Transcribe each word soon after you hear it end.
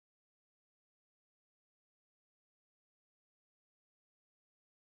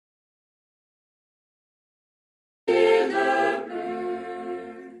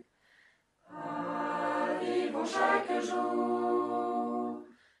toujours.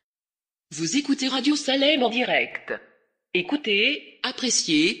 Vous écoutez Radio Salem en direct. Écoutez,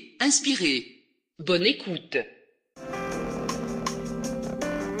 appréciez, inspirez. Bonne écoute.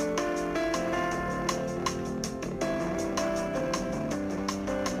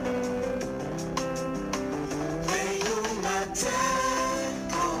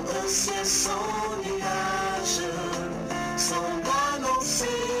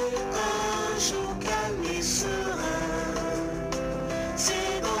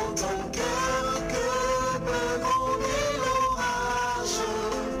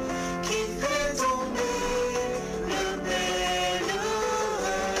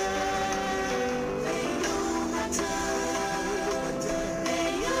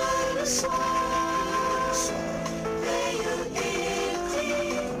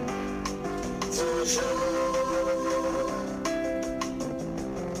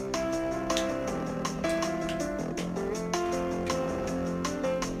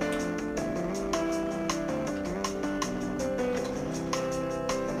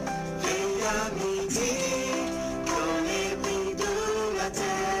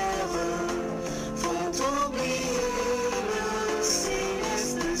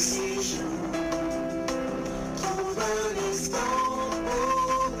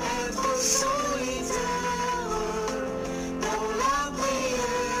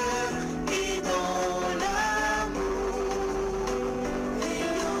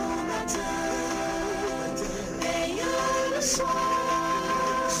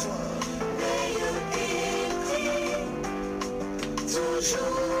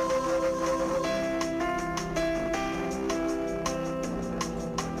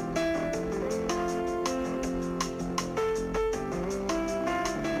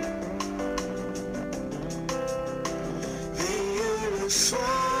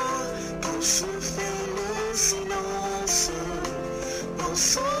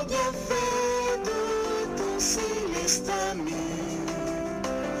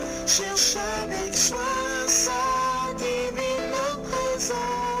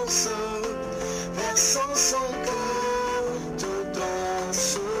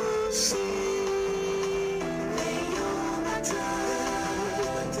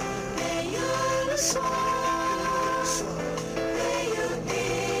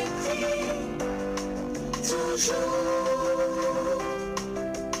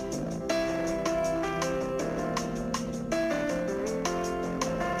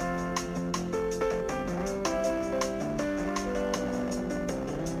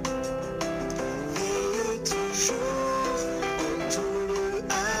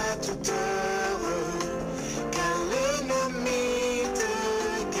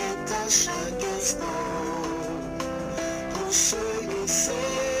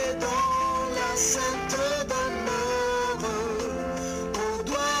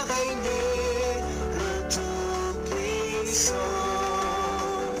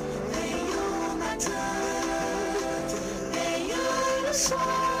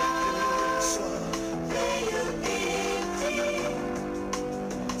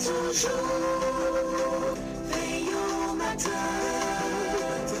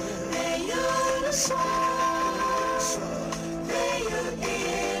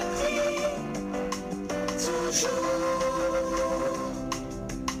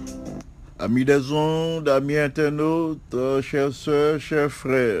 Amis des ondes, amis internautes, chères sœurs, chers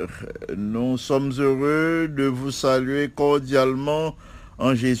frères, nous sommes heureux de vous saluer cordialement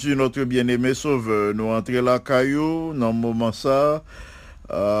en Jésus, notre bien-aimé Sauveur. Nous entrons la caillou dans le moment ça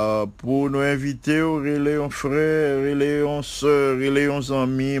pour nous inviter au reléon frère, reléon sœur, reléon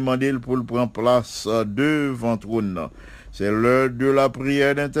amis, demander pour le prendre place devant trône. C'est l'heure de la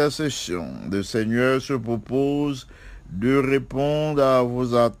prière d'intercession. Le Seigneur se propose de répondre à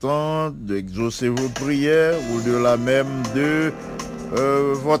vos attentes, d'exaucer vos prières ou de la même de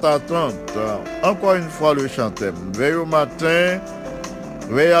votre attente. Encore une fois le chantème. Veille au matin,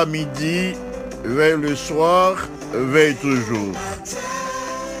 veille à midi, veille le soir, veille toujours.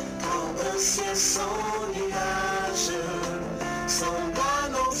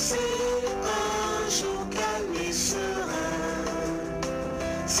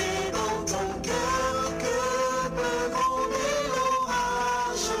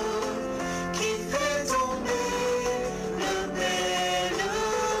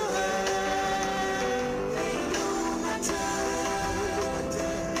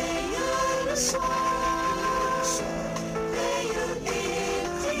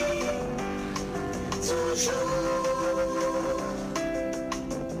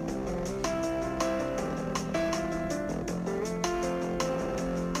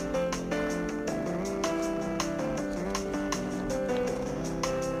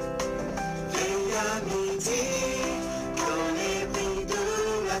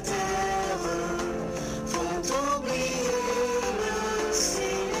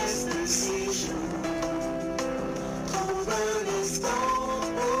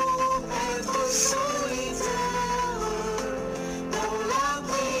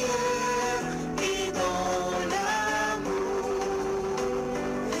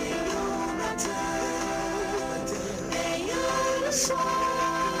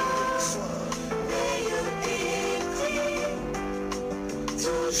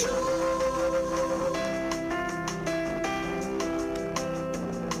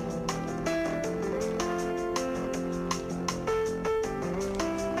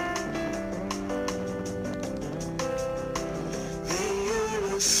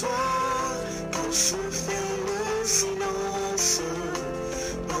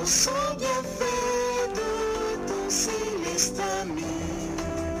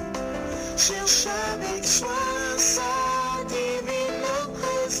 cherche avec soin sa divine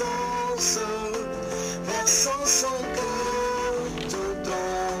présence, versant son cœur tout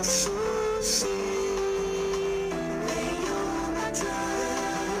en souci. Veillons matin,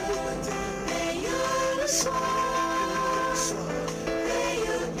 veillons le soir,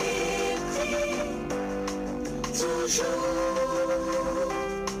 veillons et toujours.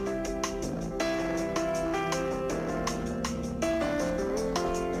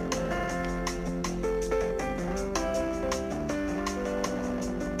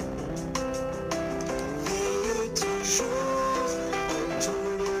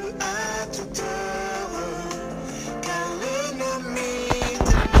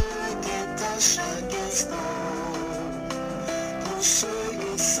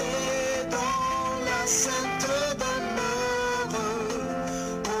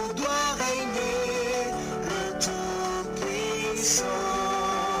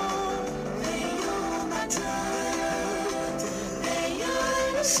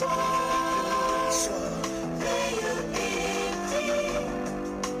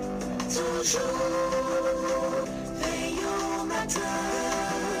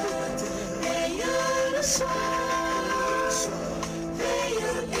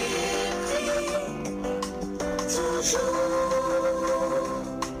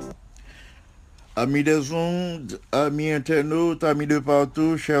 Amis des ondes, amis internautes, amis de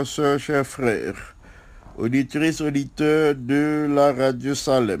partout, chers sœurs, chers frères, auditrices, auditeurs de la radio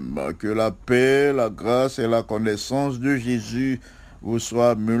Salem, que la paix, la grâce et la connaissance de Jésus vous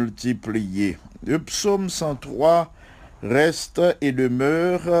soient multipliées. Le psaume 103 reste et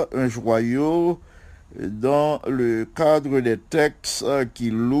demeure un joyau dans le cadre des textes qui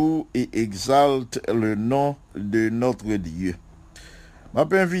louent et exaltent le nom de notre Dieu. Je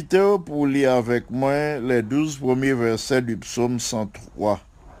vais inviter pour lire avec moi les 12 premiers versets du psaume 103.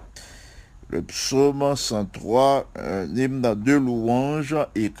 Le psaume 103, un hymne de louange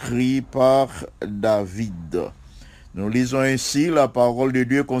écrit par David. Nous lisons ainsi la parole de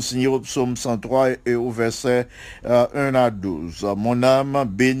Dieu consignée au psaume 103 et au verset 1 à 12. Mon âme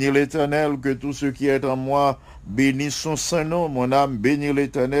bénit l'Éternel, que tout ce qui est en moi bénisse son saint nom. Mon âme bénit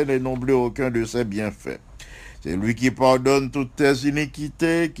l'Éternel et n'oublie aucun de ses bienfaits. C'est lui qui pardonne toutes tes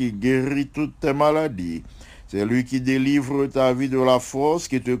iniquités, qui guérit toutes tes maladies. C'est lui qui délivre ta vie de la force,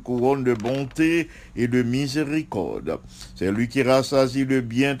 qui te couronne de bonté et de miséricorde. C'est lui qui rassasie de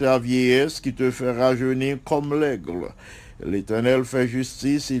bien ta vieillesse, qui te fait rajeunir comme l'aigle. L'Éternel fait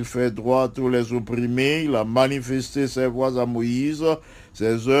justice, il fait droit à tous les opprimés, il a manifesté ses voies à Moïse,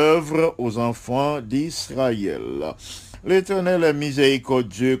 ses œuvres aux enfants d'Israël. L'Éternel est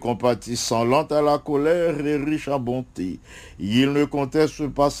miséricordieux, compatissant, lent à la colère et riche en bonté. Il ne conteste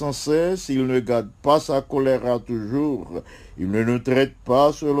pas sans cesse, il ne garde pas sa colère à toujours. Il ne nous traite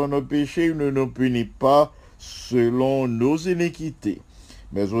pas selon nos péchés, il ne nous punit pas selon nos iniquités.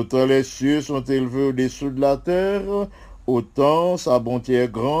 Mais autant les cieux sont élevés au-dessous de la terre, autant sa bonté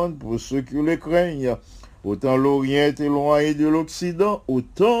est grande pour ceux qui le craignent. Autant l'Orient est éloigné de l'Occident,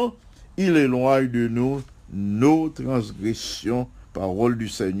 autant il éloigne de nous nos transgressions. Parole du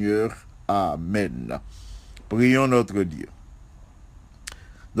Seigneur. Amen. Prions notre Dieu.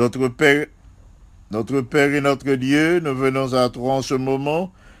 Notre Père et notre Dieu, nous venons à toi en ce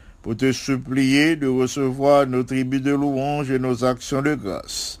moment pour te supplier de recevoir nos tribus de louange et nos actions de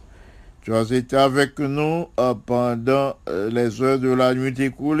grâce. Tu as été avec nous pendant les heures de la nuit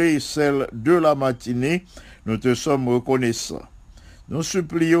écoulée et celles de la matinée. Nous te sommes reconnaissants. Nous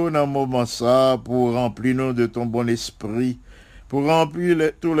supplions dans un moment ça pour remplir nous de ton bon esprit, pour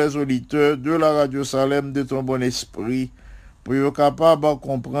remplir tous les auditeurs de la radio Salem de ton bon esprit, pour être capable de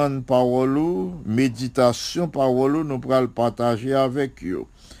comprendre parole ou méditation parole ou nous pourrons le partager avec eux.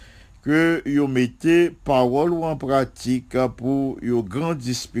 Que vous mettez parole ou en pratique pour vous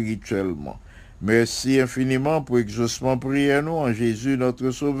grandir spirituellement. Merci infiniment pour exaucement prière nous en Jésus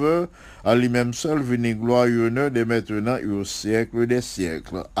notre Sauveur, à lui-même seul venez gloire et honneur dès maintenant et au siècle des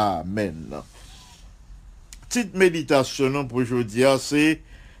siècles. Amen. Petite méditation pour aujourd'hui, c'est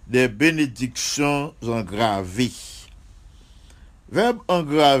des bénédictions engravées. Verbe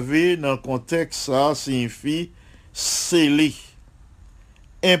engravé dans le contexte ça signifie sceller,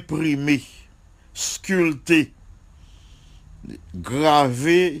 imprimer, sculpter,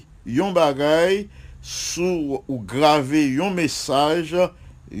 graver yon bagay sous ou graver yon message,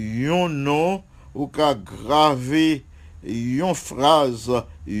 yon nom ou ka graver yon phrase,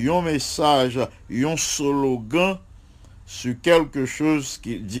 yon message, yon slogan sur quelque chose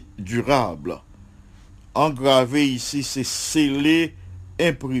qui est durable. Engraver ici, c'est sceller,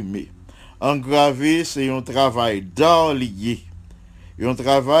 imprimer. Engraver, c'est un travail d'art lié. un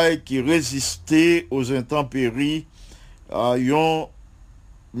travail qui résistait aux intempéries, un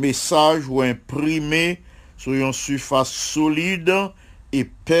message ou imprimé sur une surface solide et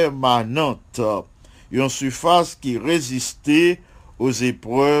permanente, une surface qui résistait aux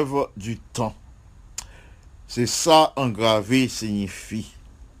épreuves du temps. C'est ça engravé signifie.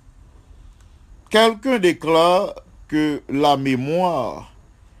 Quelqu'un déclare que la mémoire,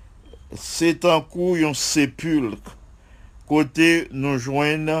 c'est un coup un sépulcre, côté nous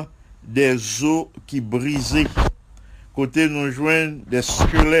joignent des os qui brisaient, côté nous joignent des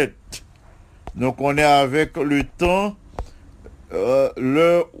squelettes. Donc on est avec le temps,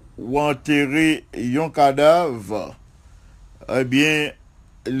 l'heure où enterrer un cadavre, eh bien,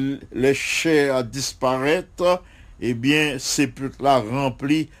 les chairs disparaissent, eh bien, sépulcre là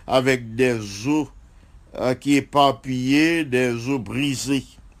rempli avec des os qui éparpillés, des os brisés.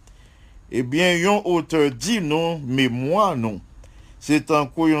 Eh bien, un auteur dit non, mais moi non. C'est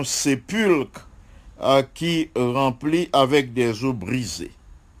encore un sépulcre qui rempli avec des os brisés.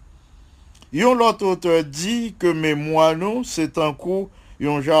 Un autre auteur dit que mais moi non, c'est encore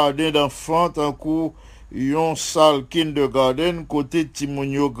un jardin d'enfants, encore un salle kindergarten côté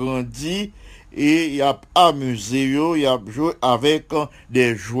Timonio grandi et il a amusé, il a joué avec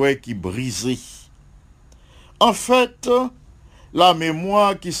des jouets qui brisaient. En fait, la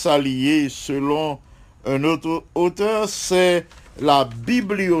mémoire qui s'alliait selon un autre auteur, c'est la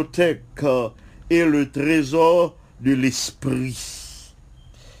bibliothèque et le trésor de l'esprit.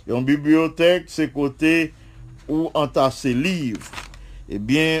 Et en bibliothèque, c'est côté où entasser livres. Eh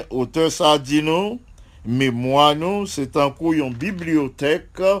bien, auteur ça dit non, mais moi non, c'est un coup une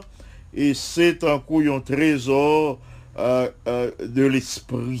bibliothèque et c'est un coup un trésor de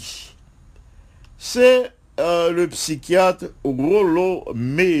l'esprit. C'est le psychiatre Rollo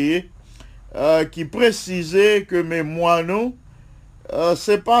May qui précisait que mais moi non,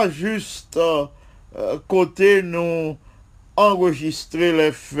 c'est pas juste côté nous enregistrer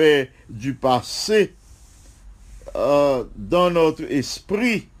les faits du passé dans notre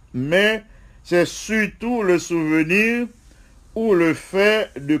esprit, mais c'est surtout le souvenir ou le fait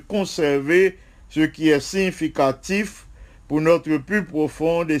de conserver ce qui est significatif pour notre plus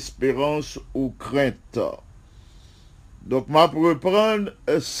profonde espérance ou crainte. Donc, je vais reprendre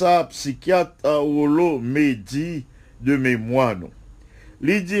ça, psychiatre Rollo me dit de mémoire. Non.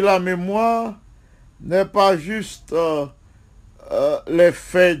 Il dit la mémoire n'est pas juste les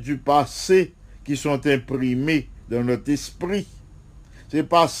faits du passé qui sont imprimés dans notre esprit. C'est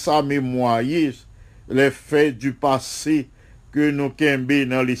pas ça mémoire, les faits du passé que nous kembe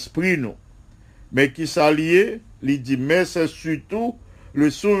dans l'esprit, non. Mais qui s'allie, il dit, mais c'est surtout le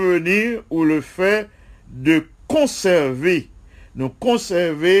souvenir ou le fait de conserver, nous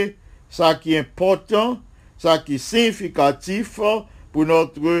conserver ça qui est important, ça qui est significatif pour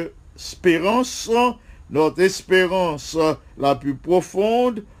notre espérance la plus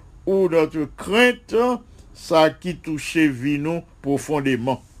profonde ou notre crainte, ça qui touche vie nous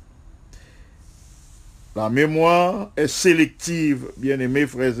profondément. La mémoire est sélective, bien-aimés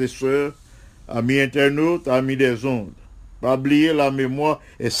frères et sœurs, amis internautes, amis des ondes. Pas oublier, la mémoire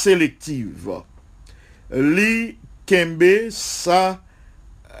est sélective. Li kembe ça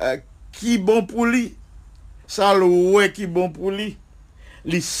qui bon pour lui, ça le qui bon pour lui.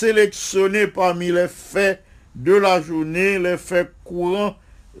 Li sélectionner parmi les faits de la journée, les faits courants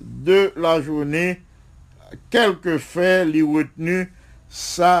de la journée, quelques faits li retenu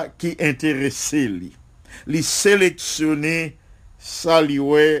ça qui intéressait lui. Li sélectionner ça li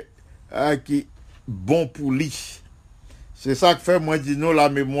qui bon pour lui. C'est ça que fait moi dis nous la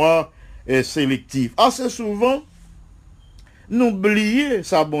mémoire est sélective. Assez souvent nous oublions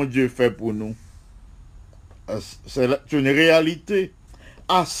ça bon Dieu fait pour nous. C'est une réalité.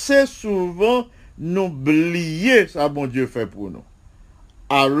 Assez souvent nous oublions ça bon Dieu fait pour nous.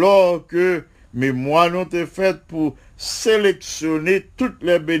 Alors que mémoire nous est faite pour sélectionner toutes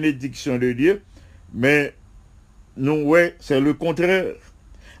les bénédictions de Dieu, mais nous ouais, c'est le contraire.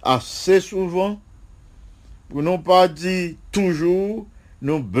 Assez souvent, pour ne pas dire toujours,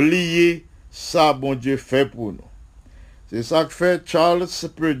 nous oublions ça bon Dieu fait pour nous. C'est ça que fait Charles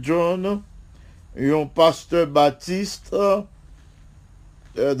Spurgeon, un pasteur baptiste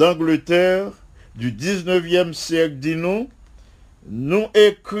d'Angleterre du 19e siècle, dit nous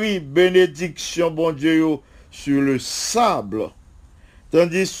écrit bénédiction bon Dieu sur le sable,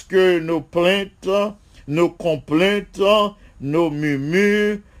 tandis que nos plaintes, nos complaintes, nos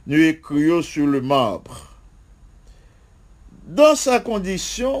murmures, nous écrions sur le marbre. Dans sa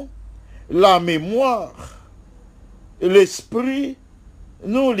condition, la mémoire, l'esprit,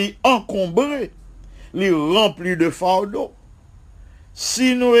 nous l'y encombré, l'y rempli de fardeau.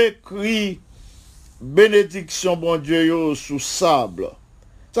 Si nous écrit bénédiction bon Dieu yo sous sable,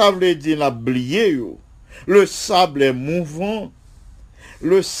 ça veut dire n'a oublié yo. Le sable est mouvant.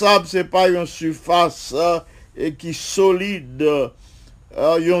 Le sable c'est pas une surface qui solide,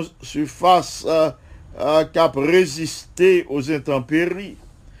 une surface qui a résisté aux intempéries.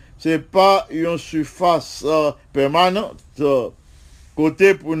 C'est pas une surface permanente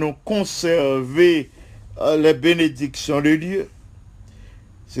côté pour nous conserver les bénédictions de Dieu.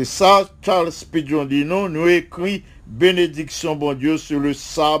 C'est ça, Charles Spurgeon dit non, nous écrit bénédiction bon Dieu sur le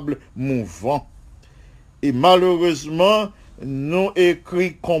sable mouvant. Et malheureusement, nous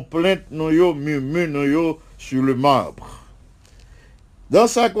écrit complainte nous yo, murmure nous yo sur le marbre. Dans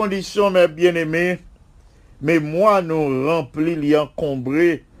sa condition, mes bien-aimés, mais moi nous remplis, l'y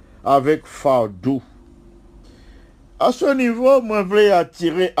encombré avec fardeau. À ce niveau, moi je voulais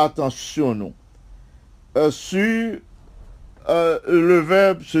attirer attention nous sur le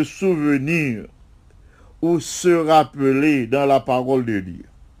verbe se souvenir ou se rappeler dans la parole de Dieu.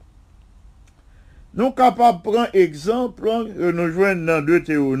 Nous sommes capables de prendre exemple que nous joignons dans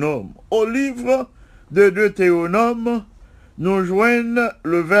Deutéronome. Au livre de Deutéronome, nous joignons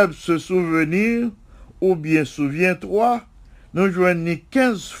le verbe se souvenir ou bien souviens-toi, nous joignons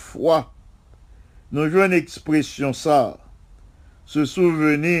 15 fois. Nous joignons l'expression ça, se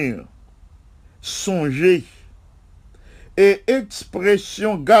souvenir, songer. Et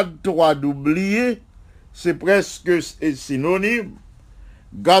expression garde-toi d'oublier, c'est presque synonyme.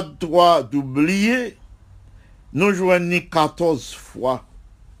 Garde-toi d'oublier, nous joignons 14 fois.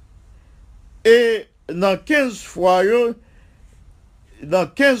 Et dans 15 fois, il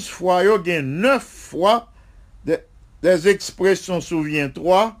y a 9 fois des expressions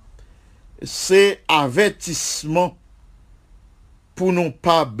souviens-toi, c'est avertissement pour ne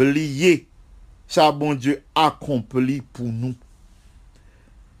pas oublier ça bon Dieu accompli pour nous.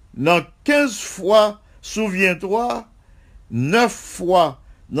 Dans 15 fois, souviens-toi, 9 fois,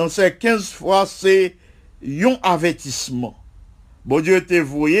 dans ces 15 fois, c'est un avertissement. Bon Dieu te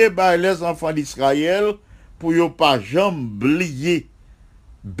voyé par les enfants d'Israël pour ne pas jamais oublier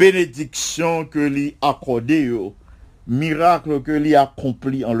bénédiction que lui accordé, miracle que lui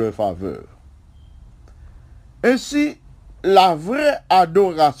accompli en leur faveur. Ainsi, la vraie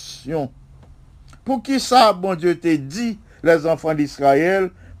adoration, pour qui ça, bon Dieu te dit, les enfants d'Israël,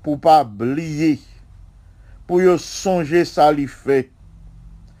 pour pas oublier, pour y songer ça lui fait.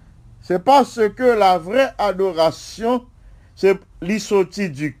 C'est parce que la vraie adoration, c'est li sorti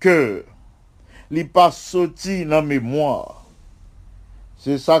du cœur, li pas sorti dans la mémoire.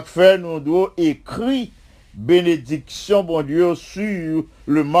 C'est ça que fait nous devons écrire bénédiction, bon Dieu, sur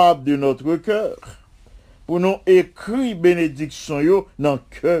le marbre de notre cœur. Pour nous écrire bénédiction yo dans le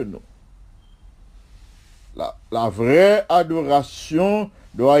cœur. La vraie adoration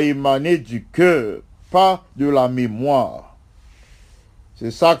doit émaner du cœur, pas de la mémoire.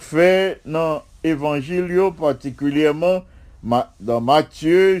 C'est ça que fait dans l'évangile, particulièrement dans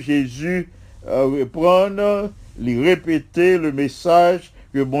Matthieu, Jésus reprendre, lui répéter le message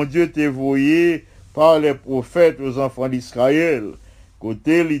que bon Dieu t'a envoyé par les prophètes aux enfants d'Israël.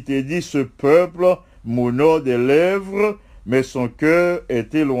 Côté, il t'a dit, ce peuple m'honore des lèvres, mais son cœur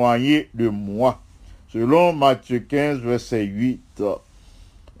est éloigné de moi. Selon Matthieu 15, verset 8.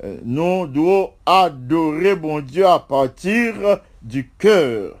 Nous devons adorer bon Dieu à partir du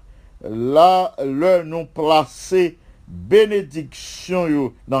cœur. Là, nous placer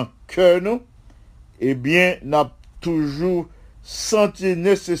bénédiction dans le cœur, nous, eh bien, nous avons toujours senti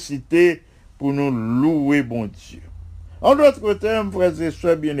nécessité pour nous louer bon Dieu. En d'autres termes, frères et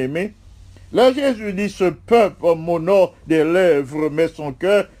sœurs bien-aimés, là, Jésus dit, ce peuple m'honore des lèvres, mais son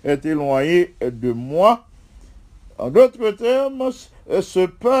cœur est éloigné de moi. En d'autres termes, ce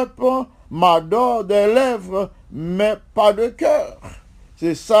peuple m'adore des lèvres, mais pas de cœur.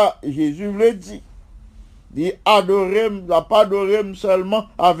 C'est ça, Jésus le dit. Il dit, pas adorer seulement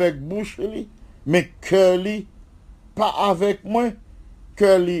avec bouche, mais cœur, pas avec moi,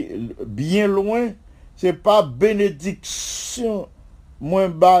 cœur bien loin. C'est pas bénédiction moins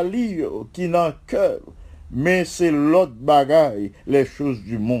bali qui dans le cœur, mais c'est l'autre bagaille, les choses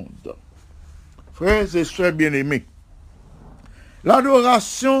du monde. Frères et sœurs bien-aimés,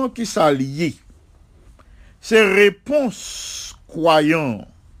 l'adoration qui s'allie, c'est réponse croyant,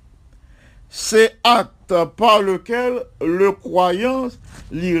 c'est acte par lequel le croyant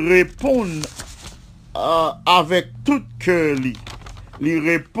lui répond avec tout cœur, lui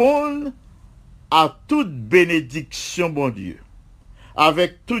répond à toute bénédiction, bon Dieu.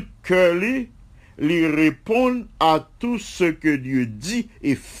 Avec tout cœur, lui répondre à tout ce que Dieu dit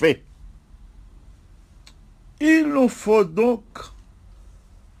et fait. Il nous faut donc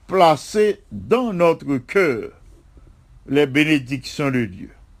placer dans notre cœur les bénédictions de Dieu.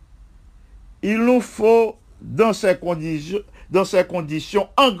 Il nous faut, dans ces conditions,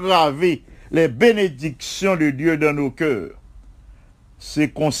 engraver les bénédictions de Dieu dans nos cœurs.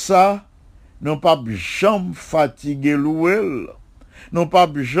 C'est comme ça, non pas jamais fatiguer louer, non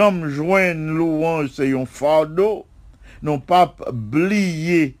pas jamais joindre louange, c'est un fardeau, non pas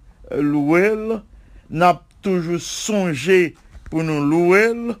oublier louer, n'a toujours songé pour nous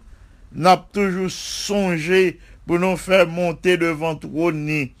louer, n'a toujours songé pour nous faire monter devant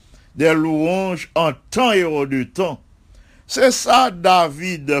trône des louanges en temps et hors de temps. C'est ça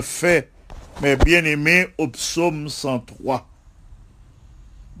David fait, mes bien-aimés, au psaume 103.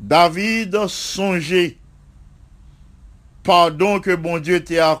 David songeait, pardon que bon Dieu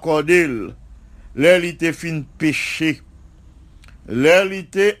t'a accordé, l'air il était fin péché, l'air il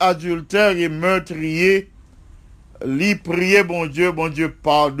était adultère et meurtrier, lui priait bon Dieu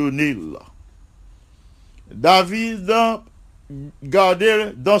pardonnez. David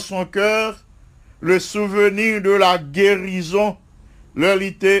gardait dans son cœur le souvenir de la guérison, l'air il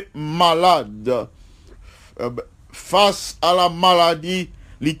était malade, face à la maladie,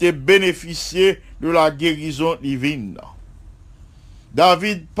 il était bénéficié de la guérison divine.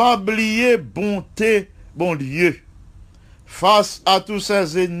 David pas oublié bonté, bon Dieu. Face à tous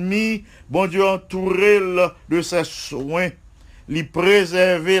ses ennemis, bon Dieu entouré de ses soins, lui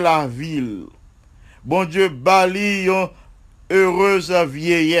préserver la ville. Bon Dieu bali une heureuse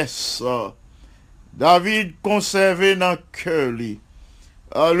vieillesse. David conservé dans le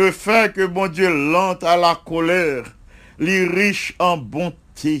cœur le fait que bon Dieu lent à la colère, lui riche en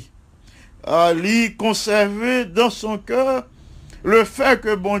bonté. Lui conservé dans son cœur le fait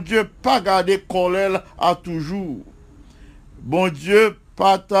que bon Dieu pas gardé colère à toujours. Bon Dieu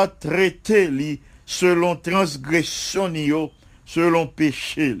pas t'a traité lui selon transgression ni selon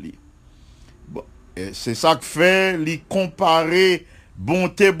péché lui. Bon, c'est ça que fait lui comparer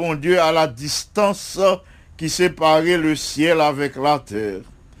bonté bon Dieu à la distance qui séparait le ciel avec la terre.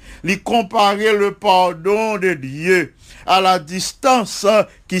 Lui comparer le pardon de Dieu à la distance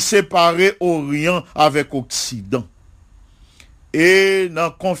qui séparait Orient avec Occident. Et dans la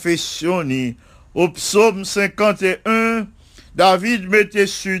confession, au psaume 51, David mettait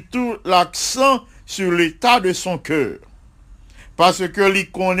surtout l'accent sur l'état de son cœur. Parce que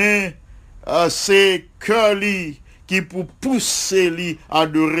il connaît c'est cœur qui pour pousser lui à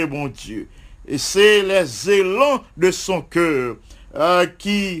adorer mon Dieu. Et c'est les élans de son cœur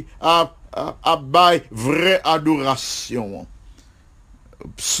qui abaille vraie adoration.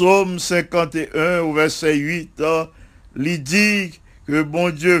 Psaume 51 au verset 8, il dit que bon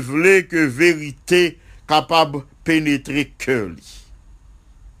Dieu voulait que vérité capable de pénétrer cœur.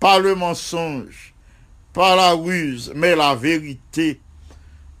 Pas le mensonge, pas la ruse, mais la vérité.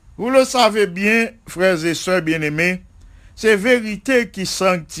 Vous le savez bien, frères et sœurs bien-aimés, c'est vérité qui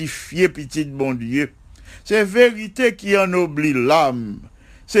sanctifie petit bon Dieu. C'est vérité qui ennoblit l'âme.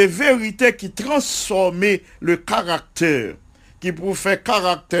 C'est vérité qui transforme le caractère, qui pour faire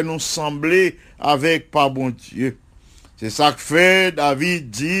caractère nous sembler avec par bon Dieu. C'est ça que fait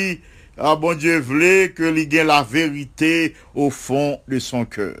David dit, ah bon Dieu voulait que il ait la vérité au fond de son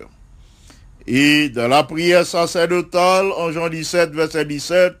cœur. Et dans la prière sacerdotale, en Jean 17, verset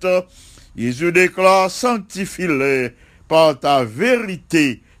 17, Jésus déclare, sanctifie-les par ta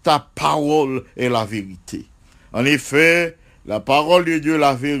vérité, ta parole est la vérité. En effet, la parole de Dieu,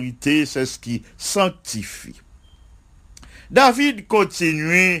 la vérité, c'est ce qui sanctifie. David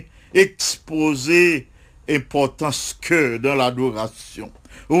continue exposer importance que dans l'adoration.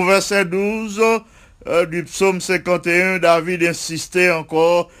 Au verset 12 du psaume 51, David insistait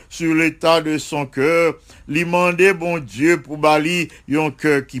encore sur l'état de son cœur. Il demandait bon Dieu pour bali un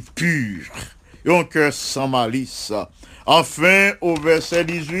cœur qui pur, un cœur sans malice. Enfin, au verset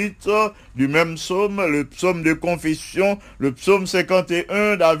 18 du même psaume, le psaume de confession, le psaume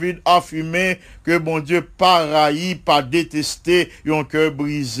 51, David affirmait que bon Dieu pas railli, pas détesté, un cœur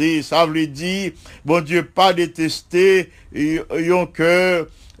brisé. Ça veut dire, bon Dieu pas détesté, un cœur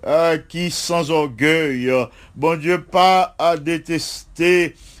qui sans orgueil. Bon Dieu pas à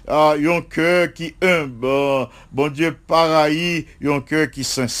détester, un cœur qui humble. Bon Dieu pas railli, un cœur qui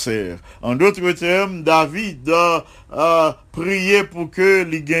sincère. En d'autres termes, David priait pour que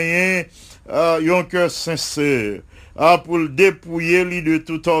les gagnants un cœur sincère. Pour le dépouiller lui de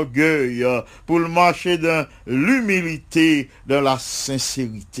tout orgueil, pour le marcher dans l'humilité, dans la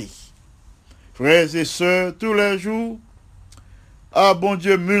sincérité. Frères et sœurs, tous les jours, bon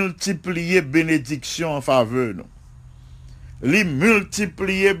Dieu multiplier bénédiction en faveur nous. Li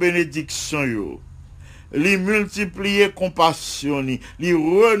multiplier bénédiction yo. li multiplier compassion, li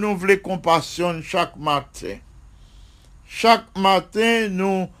renouveler compassion chaque matin. Chaque matin,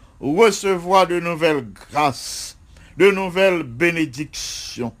 nous recevons de nouvelles grâces, de nouvelles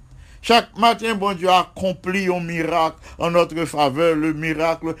bénédictions. Chaque matin, bon Dieu accomplit un miracle en notre faveur, le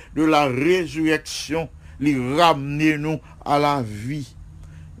miracle de la résurrection, lui ramener nous à la vie.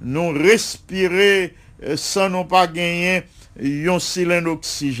 Nous respirer sans nous pas gagner un cylindre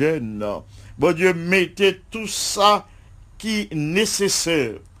d'oxygène. Bon Dieu, mettez tout ça qui est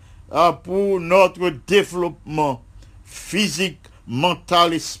nécessaire pour notre développement physique,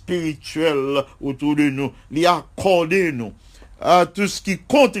 mental et spirituel autour de nous. Lui accorder nous à tout ce qui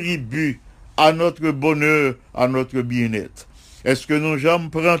contribue à notre bonheur, à notre bien-être. Est-ce que nous jamais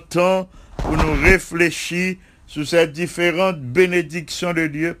prenons temps pour nous réfléchir sur ces différentes bénédictions de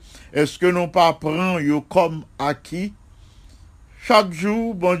Dieu? Est-ce que nous pas prenons comme acquis? Chaque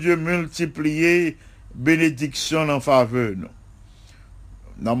jour, bon Dieu, multiplier bénédictions en faveur nous.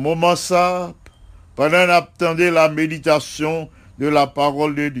 Dans le moment ça, pendant d'attendre la méditation de la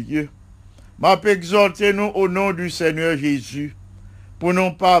parole de Dieu, m'a exhorté nous au nom du Seigneur Jésus pour ne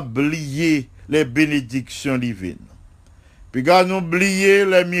pas oublier les bénédictions divines. Puis gars nous oublier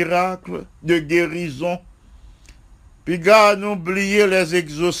les miracles de guérison. Puis gars nous oublier les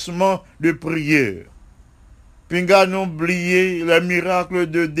exaucements de prière. Puis gars nous oublier les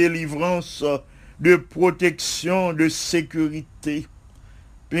miracles de délivrance, de protection, de sécurité.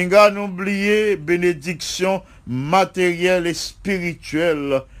 Puis gars nous oublier bénédictions matérielles et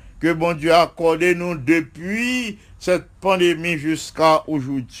spirituelles que bon Dieu a accordé nous depuis cette pandémie jusqu'à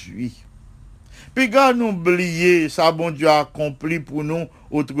aujourd'hui. Puis gars nous oublier ça bon Dieu a accompli pour nous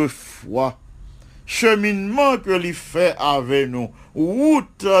autrefois. Cheminement que l'il fait avec nous,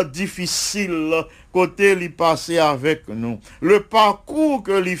 route difficile côté l'il passé avec nous, le parcours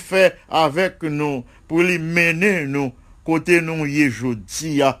que l'il fait avec nous pour l'y mener nous côté nous y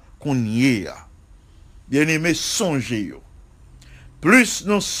jodi a qu'on y a. Bien-aimé, songez yo. Plus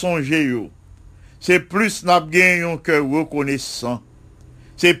nous songez yo, c'est plus n'a gagné un cœur reconnaissant.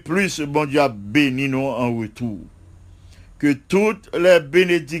 C'est plus bon Dieu a béni nous en retour. Que toutes les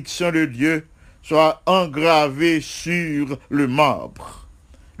bénédictions de Dieu soient engravées sur le marbre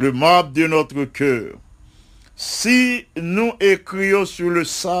de notre cœur. Si nous écrions sur le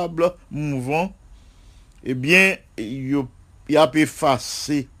sable mouvant, eh bien, il y a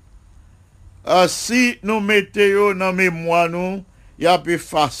effacé. Si nous mettons dans mémoire nous, il y a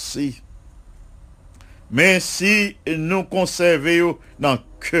effacé. Mais si nous conservons dans le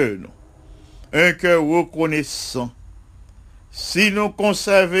cœur, un cœur reconnaissant, si nous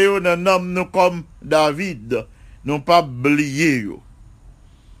conservons un homme nous comme David, nous pas oublier,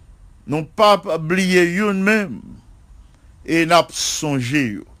 nous pas oublier nous-mêmes, et nous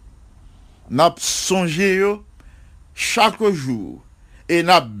songer, chaque jour, et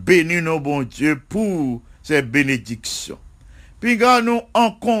nous béni nos bon Dieu pour ces bénédictions. Puis quand nous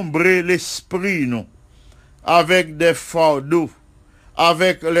encombrer l'esprit nous avec des fardeaux,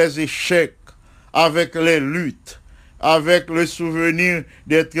 avec les échecs, avec les luttes, avec le souvenir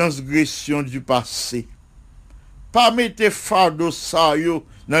des transgressions du passé. Pas mettre fardeau ça yo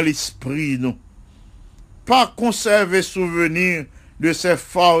dans l'esprit nous. Pas conserver souvenir de ces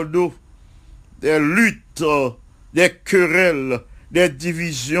fardeaux, des luttes, des querelles, des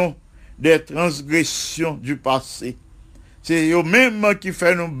divisions, des transgressions du passé. C'est eux-mêmes qui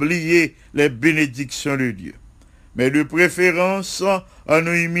fait nous oublier les bénédictions de Dieu. Mais de préférence, à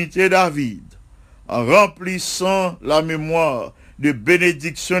nous imiter David, en remplissant la mémoire de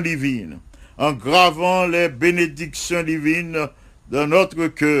bénédictions divines, en gravant les bénédictions divines dans notre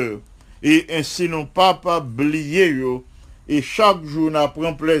cœur, et ainsi nous pas oublier, et chaque jour nous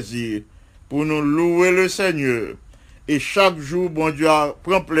prend plaisir pour nous louer le Seigneur, et chaque jour, bon Dieu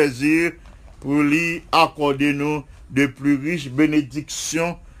prend plaisir pour lui accorder nous de plus riches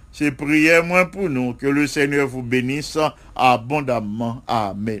bénédictions. C'est prière moins pour nous, que le Seigneur vous bénisse abondamment.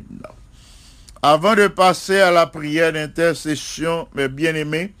 Amen. Avant de passer à la prière d'intercession, mes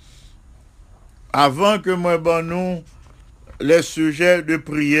bien-aimés, avant que moi nous les sujets de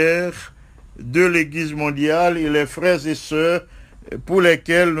prière de l'Église mondiale et les frères et sœurs pour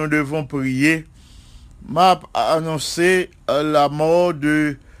lesquels nous devons prier, m'a annoncé la mort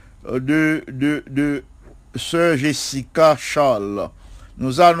de sœur Jessica Charles.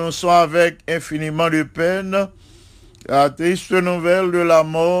 Nous annonçons avec infiniment de peine la triste nouvelle de la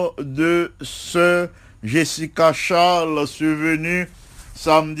mort de sœur Jessica Charles, survenue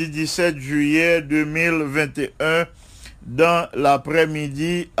samedi 17 juillet 2021 dans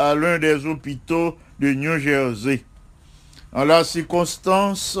l'après-midi à l'un des hôpitaux de New Jersey. En la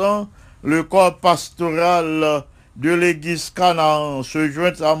circonstance, le corps pastoral de l'église Canaan se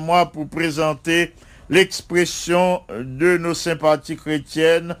joint à moi pour présenter l'expression de nos sympathies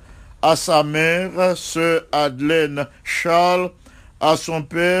chrétiennes à sa mère, sœur Madeleine Charles, à son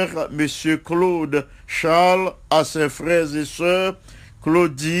père, monsieur Claude Charles, à ses frères et sœurs,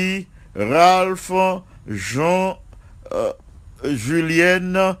 Claudie, Ralph, Jean,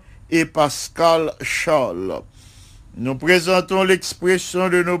 Julienne et Pascal Charles. Nous présentons l'expression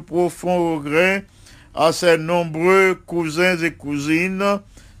de nos profonds regrets à ses nombreux cousins et cousines,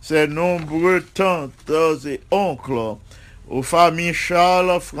 ses nombreux tantes et oncles, aux familles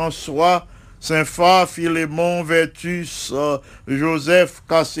Charles, François, Saint-Phar, Philémon, Vertus, Joseph,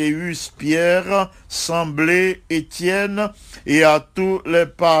 Casséus, Pierre, Semblé, Étienne, et à tous les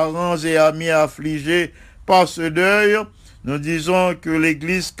parents et amis affligés par ce deuil. Nous disons que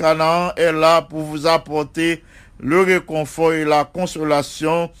l'Église Canaan est là pour vous apporter le réconfort et la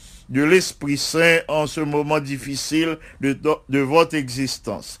consolation de l'Esprit Saint en ce moment difficile de votre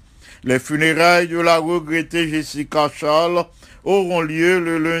existence. Les funérailles de la regrettée Jessica Charles auront lieu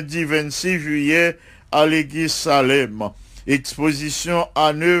le lundi 26 juillet à l'église Salem. Exposition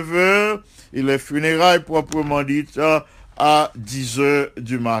à 9h et les funérailles proprement dites à 10h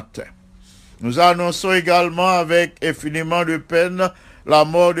du matin. Nous annonçons également avec infiniment de peine la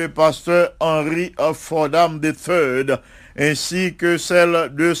mort du pasteur Henry Fordham III, ainsi que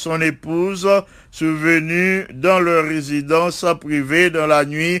celle de son épouse, survenue dans leur résidence privée dans la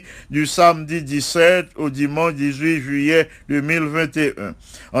nuit du samedi 17 au dimanche 18 juillet 2021.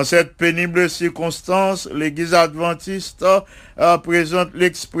 En cette pénible circonstance, l'Église adventiste présente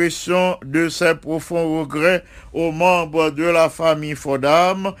l'expression de ses profonds regrets aux membres de la famille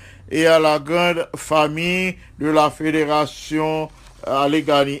Fordham et à la grande famille de la Fédération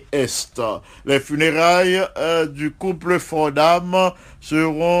Allegheny Est. Les funérailles du couple Fordham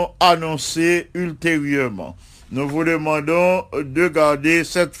seront annoncées ultérieurement. Nous vous demandons de garder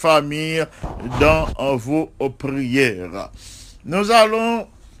cette famille dans vos prières. Nous allons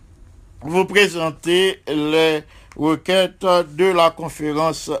vous présenter les requêtes de la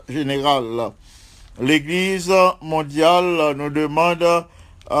conférence générale. L'Église mondiale nous demande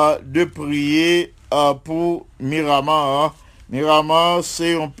de prier pour Myanmar. Myanmar,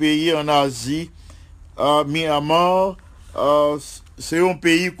 c'est un pays en Asie. Myanmar, c'est un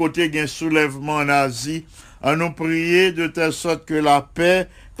pays côté d'un soulèvement en Asie. À nous prier de telle sorte que la paix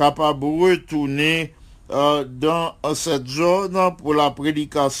capable de retourner dans cette zone pour la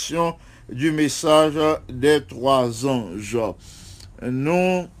prédication du message des 3 anges.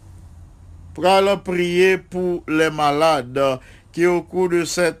 Nous allons prier pour les malades qui au cours de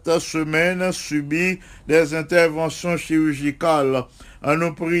cette semaine subit des interventions chirurgicales. À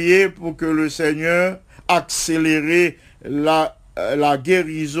nous prier pour que le Seigneur accélère la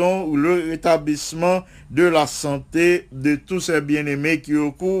guérison ou le rétablissement de la santé de tous ces bien-aimés qui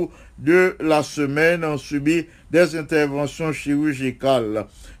au cours de la semaine ont subi des interventions chirurgicales.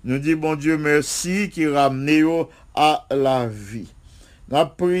 Nous disons, bon Dieu, merci qui ramenez à la vie. On a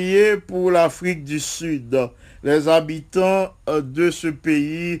prié pour l'Afrique du Sud, les habitants de ce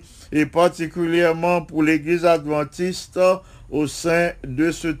pays et particulièrement pour l'Église adventiste au sein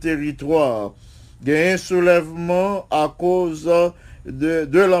de ce territoire. Il y a un soulèvement à cause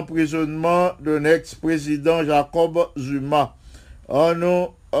de l'emprisonnement d'un ex-président Jacob Zuma. On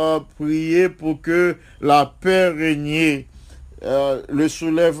a prié pour que la paix règne. Le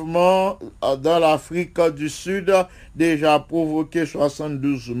soulèvement dans l'Afrique du Sud déjà provoqué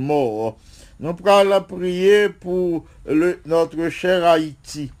 72 morts. Nous allons prier pour notre cher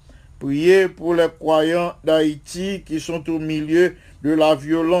Haïti. Prier pour les croyants d'Haïti qui sont au milieu de la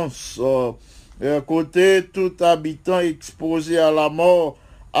violence. Côté tout habitant exposé à la mort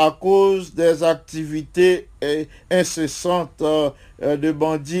à cause des activités incessantes de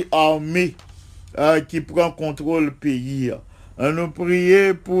bandits armés qui prennent contrôle du pays. Nous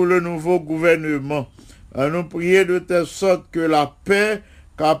prier pour le nouveau gouvernement. Nous prier de telle sorte que la paix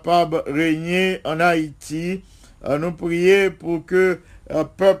capable de régner en Haïti. Nous prier pour que le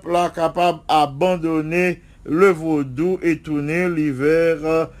peuple est capable d'abandonner le vaudou et tourner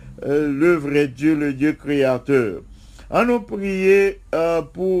vers le vrai Dieu, le Dieu créateur. Nous prier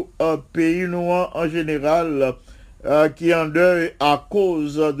pour un pays noir en général qui en deuil à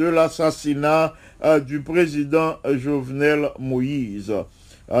cause de l'assassinat du président Jovenel Moïse.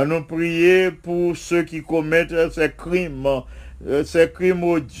 Nous prier pour ceux qui commettent ces crimes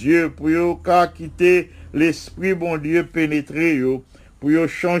odieux, pour quitter l'esprit bon Dieu pénétré, pour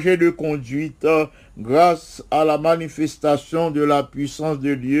changer de conduite grâce à la manifestation de la puissance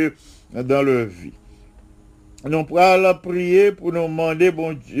de Dieu dans leur vie. Nous allons prier pour nous demander,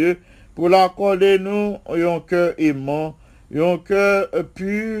 bon Dieu, pour l'accorder nous un cœur aimant, un cœur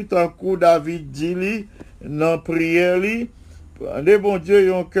pur, tant que David dit li, dans prière li, de bon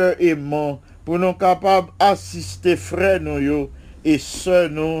Dieu, un cœur aimant, pour nous capables d'assister frères nous yo, et sœurs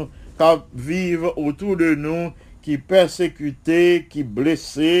nous, qui vivent autour de nous, qui persécutés, qui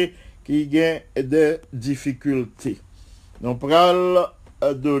blessés, qui ont des difficultés. Nous pourrons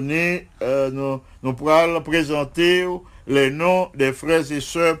donner, nous pourrons présenter les noms des frères et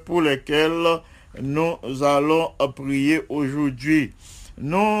sœurs pour lesquels nous allons prier aujourd'hui.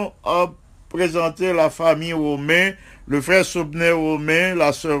 Nous présenter la famille Romain, le frère Sobner Romain,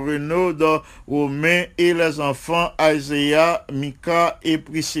 la sœur Renaud Romain et les enfants Isaiah, Mika et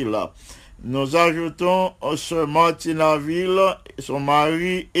Priscilla. Nous ajoutons sœur Martinaville, son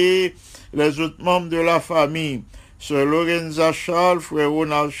mari et les autres membres de la famille. Sœur Lorenza Charles, frère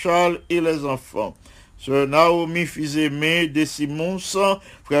Ronald Charles et les enfants. Sœur Naomi Fils-Aimé de Simons,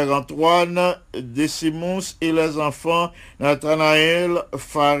 frère Antoine de Simons et les enfants. Nathanaël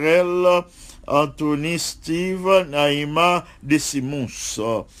Farrell, Anthony Steve, Naïma de Simons.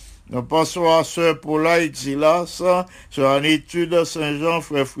 Nous passons à sœur Paula Exilas, sœur Anitude Saint-Jean,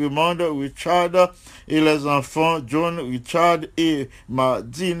 frère Fremont Richard et les enfants John Richard et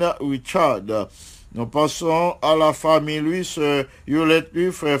Madina Richard. Nous passons à la famille lui, sœur Yolette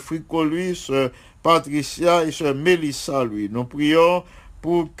lui, frère Frico lui, sœur Patricia et sœur Mélissa lui. Nous prions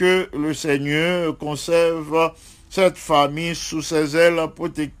pour que le Seigneur conserve cette famille sous ses ailes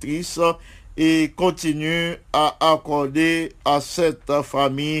protectrices et continue à accorder à cette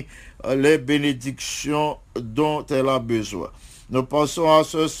famille les bénédictions dont elle a besoin. Nous passons à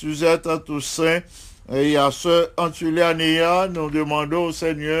ce Suzette Toussaint et à ce Antulianéa. Nous demandons au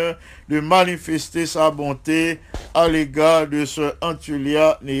Seigneur de manifester sa bonté à l'égard de ce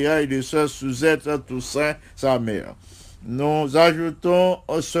Antulianéa et de ce Suzette Toussaint, sa mère. Nous ajoutons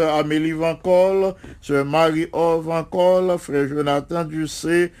sœur Amélie Vancol, sœur Marie-Or Vancol, frère Jonathan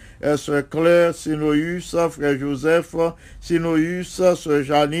Ducé, sœur Claire Sinoïus, frère Joseph Sinoïus, sœur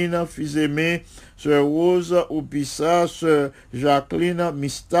Janine Fils-Aimé, sœur Rose Oupissa, sœur Jacqueline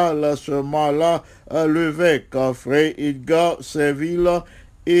Mistal, sœur Marla Levesque, frère Edgar Serville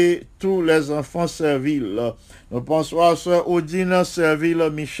et tous les enfants Serville. Nous pensons à sœur Odine Serville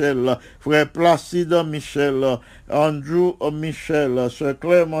Michel, frère Placide Michel, Andrew Michel, sœur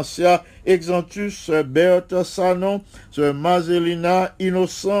Clémentia Exantus, sœur Berthe Sanon, sœur Mazelina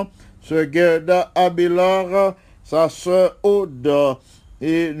Innocent, sœur Gerda Abélard, sa sœur Aude.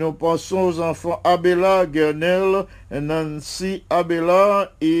 Et nous pensons aux enfants Abélard, Guernel, Nancy Abélard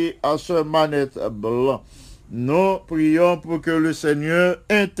et à sœur Manette Blanc. Nous prions pour que le Seigneur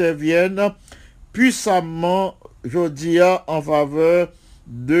intervienne puissamment, Jodia, en faveur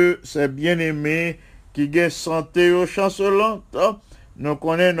de ses bien-aimés qui gagnent santé au chancelante. Nous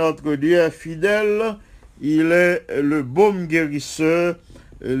connaissons notre Dieu fidèle, il est le baume guérisseur,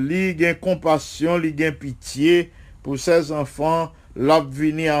 il gagne compassion, il gagne pitié pour ses enfants, l'a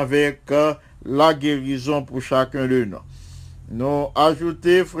venir avec la guérison pour chacun de nous. Nous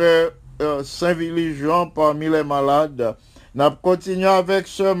ajoutons, frère Saint-Villigent parmi les malades. Nous continuons avec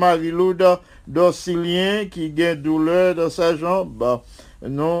sœur Marie-Loude d'Orsilien qui a douleur dans sa jambe.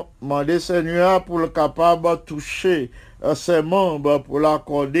 Nous demandons Seigneur pour le capable de toucher ses membres pour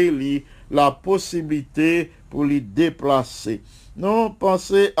l'accorder la possibilité pour les déplacer. Nous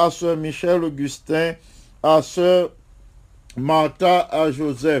pensons à sœur Michel Augustin, à sœur Martha à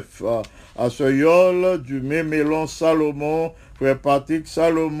Joseph, à sœur Yol du Mémélon Salomon, frère Patrick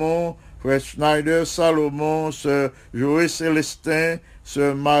Salomon, frère Schneider Salomon, sœur Joël Célestin,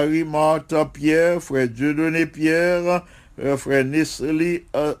 sœur Marie-Marthe Pierre, frère Dieudonné Pierre, frère Nestlé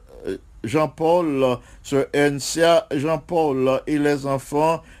Jean-Paul, sœur Encia Jean-Paul et les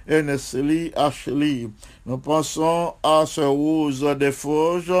enfants Nestlé Ashley. Nous pensons à sœur Rose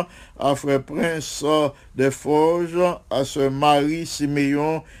Desforges, à frère Prince Desforges, à sœur Marie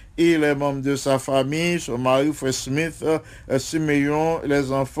Siméon et les membres de sa famille, son mari frère Smith, Siméon,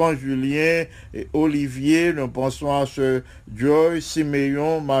 les enfants Julien et Olivier. Nous pensons à ce Joy,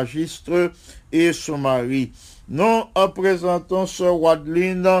 Siméon, Magistre et son mari. Nous présentons sœur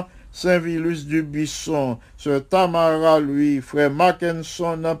Wadeline Saint-Vilus du Buisson, sœur Tamara lui, frère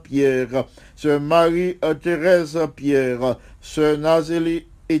Mackinson Pierre, sœur Marie-Thérèse Pierre, sœur Nazélie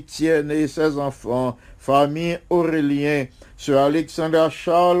Étienne et ses enfants, famille Aurélien, sœur Alexandra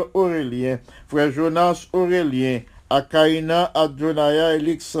Charles Aurélien, frère Jonas Aurélien, Akaina Adonaya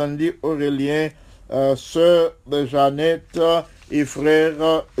Alexandre Aurélien, sœur Jeannette et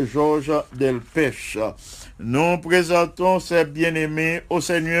frère Georges Delpech. Nous présentons ces bien-aimés au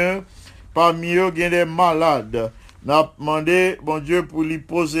Seigneur. Parmi eux, il y a des malades. n'a demandé, bon Dieu, pour lui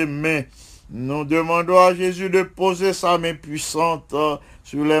poser main. Nous demandons à Jésus de poser sa main puissante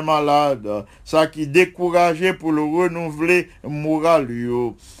sur les malades, ça qui décourageait pour le renouveler moral,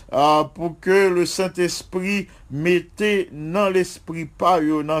 pour que le Saint-Esprit mette dans l'esprit pas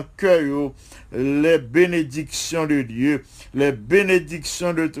dans le cœur les bénédictions de Dieu, les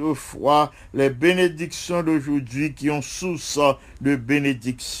bénédictions d'autrefois, les bénédictions d'aujourd'hui qui ont source de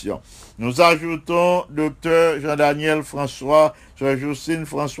bénédiction. Nous ajoutons Dr Jean-Daniel François, Sœur Jocelyne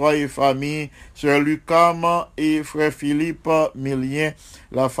François et famille, Sœur Lucam et Frère Philippe Millien,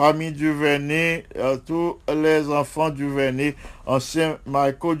 la famille Duvernay, tous les enfants Duvernay, ancien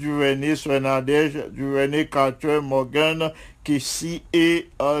Michael Duvernay, Sœur Nadège Duvernay, Carter, Morgan, Kessie et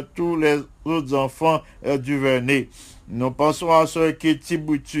tous les autres enfants Duvernay. Nous pensons à Sœur Katie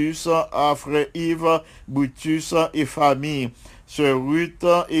Boutus, à Frère Yves Boutus et famille, Sœur Ruth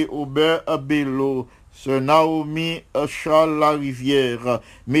et Aubert Bello, Sœur Naomi Charles Larivière,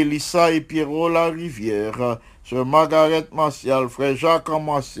 Mélissa et Pierrot Larivière, Sœur Margaret Martial, Frère Jacques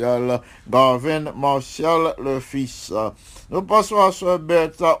Martial, Garvin Martial, leur fils. Nous passons à Sœur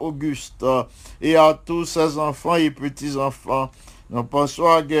Bertha Auguste et à tous ses enfants et petits-enfants. Nous passons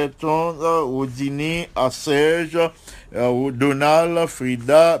à Gaëton, au Dini, à Serge, au Donald,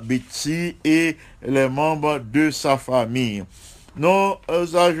 Frida, Betsy et les membres de sa famille. Nous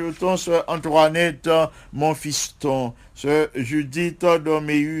ajoutons Sœur Antoinette, mon fiston, Sœur Judith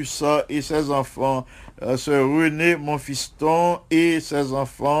Doméus et ses enfants, Sœur René, mon fiston et ses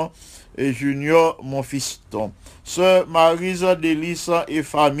enfants, et Junior, mon fiston. Sœur Maryse Délice et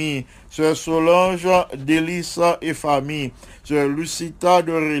famille, Sœur Solange Délice et famille, Sœur Lucita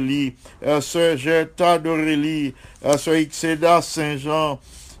d'Aurélie, Sœur Gerta d'Aurélie, Sœur Ixéda Saint-Jean,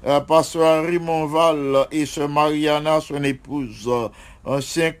 Pasteur Henri Monval et Sœur Mariana, son épouse,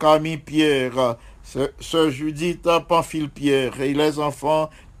 ancien Camille Pierre, Sœur Judith Pamphile Pierre et les enfants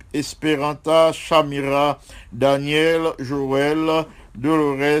Esperanta, Chamira, Daniel, Joël,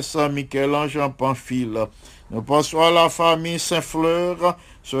 Dolores, Michel-Ange Pamphile. Nous passons à la famille Saint-Fleur,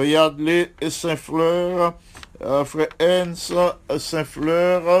 Sœur Yadley et Saint-Fleur, Frère Hens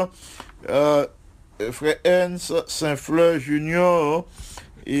Saint-Fleur, Frère Hens Saint-Fleur Junior,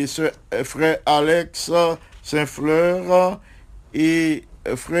 et Frère Alex Saint-Fleur, et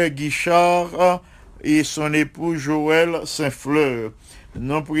Frère Guichard, et son époux Joël Saint-Fleur.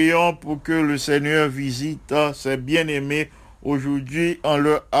 Nous prions pour que le Seigneur visite ses bien-aimés aujourd'hui en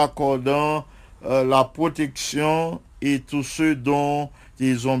leur accordant la protection et tout ce dont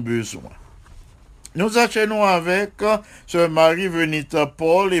ils ont besoin. Nous enchaînons avec Sœur Marie-Venita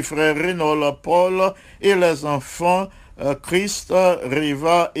Paul et Frère Reynold Paul et les enfants Christ,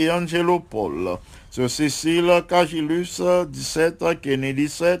 Riva et Angelo Paul. Sœur Cécile Cagilus, 17, Kennedy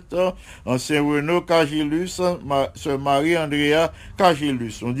 17, ancien Renaud Cagilus, Sœur Marie-Andrea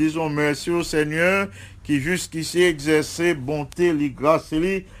Cagilus. Nous disons merci au Seigneur qui jusqu'ici exerçait bonté, grâce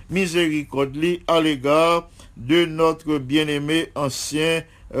et miséricorde à l'égard de notre bien-aimé ancien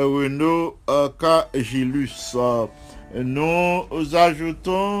Renaud Cagilus. Nous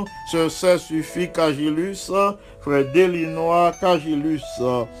ajoutons Sœur Saint-Suffit Cagilus, Frère Delinois Cagilus,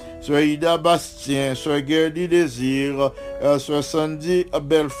 Sœur Ida Bastien, Sœur Gerdy Désir, Sœur Sandy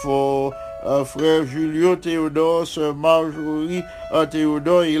Belfort, Frère Julio Théodore, Sœur Marjorie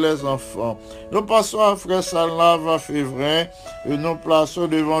Théodore et les enfants. Nous passons à Frère Salnave Févrin et nous plaçons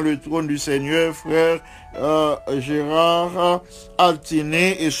devant le trône du Seigneur Frère Gérard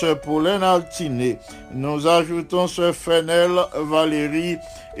Altiné et Sœur Pauline Altiné. Nous ajoutons Sœur Fenel Valérie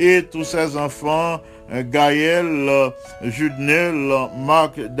et tous ses enfants, Gaël, Judnel,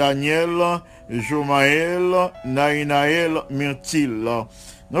 Marc Daniel, Jomaël, Naïnaël, Myrtille.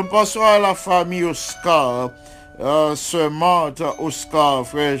 Nous passons à la famille Oscar, Sœur Marthe Oscar,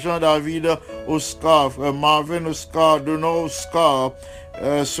 Frère Jean-David Oscar, Frère Marvin Oscar, Donor Oscar,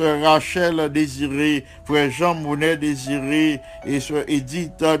 Sœur Rachel Désiré, Frère Jean Mounet Désiré et Sœur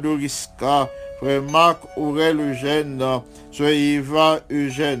Edith Doriska, Frère Marc Aurel Eugène, Sœur Eva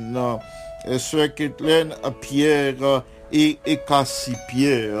Eugène, Sœur Kathleen Pierre et Cassie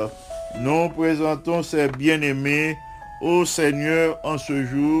Pierre. Nous présentons ces bien-aimés au Seigneur en ce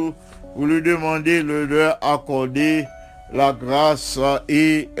jour pour lui demander de leur accorder la grâce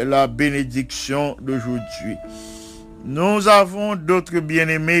et la bénédiction d'aujourd'hui. Nous avons d'autres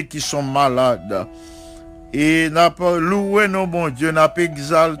bien-aimés qui sont malades et n'a pas loué nos bons Dieu, n'a pas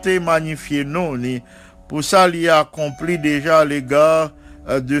exalté, magnifié non, pour ça il a accompli déjà à l'égard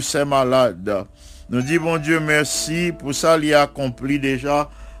de ces malades. Nous disons bon Dieu merci pour ça il a accompli déjà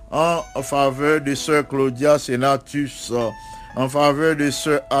en faveur de sœur Claudia Senatus, en faveur de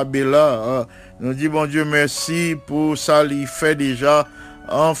sœur Abela. Nous disons, bon Dieu, merci pour ça, il fait déjà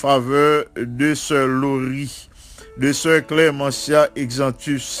en faveur de sœur Laurie, de sœur Clémentia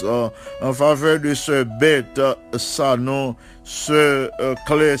Exantus, en faveur de sœur Bête Sanon, sœur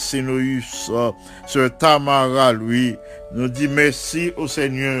Claire Sénoïus, sœur Tamara, lui. Nous disons merci au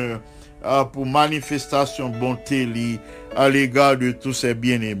Seigneur pour manifestation bonté à l'égard de tous ses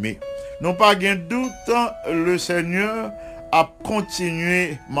bien-aimés. Non pas de doute, le Seigneur a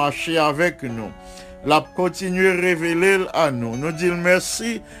continué à marcher avec nous. L'a continué à révéler à nous. Nous disons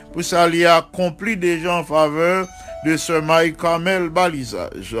merci pour ça, il a accompli déjà en faveur de ce Marie-Carmel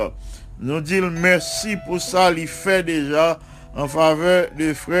balisage. Nous disons merci pour ça, il fait déjà en faveur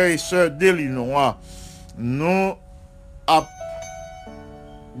des frères et sœurs d'Illinois. Nous avons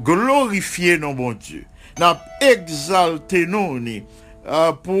glorifié nos bon Dieu. Nous avons exalté nous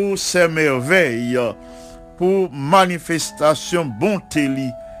pour ces merveilles, pour manifestation bonté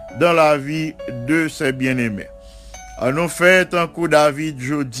dans la vie de ses bien-aimés. À nous fait un coup David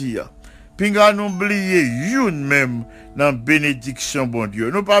jodi. Puis à nous oublier une même dans bénédiction bon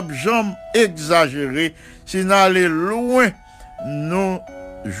Dieu. Nous pas jamais exagérer si nous aller loin nous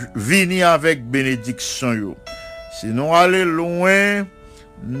venir avec bénédiction yo. Si nous aller loin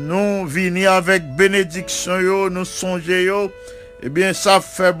nous venir avec bénédiction yo, nous songer yo, eh bien ça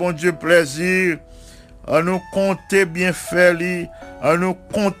fait bon Dieu plaisir. À nous compter bien fait li, à nous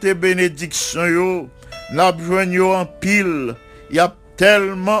compter bénédiction yo, n'a besoin yo en pile, y a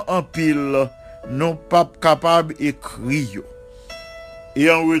tellement en pile, nous pas capable écrire yo. Et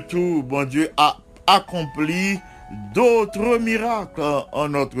en retour, bon Dieu a accompli d'autres miracles en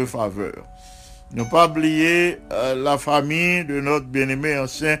notre faveur. Ne pas oublier la famille de notre bien-aimé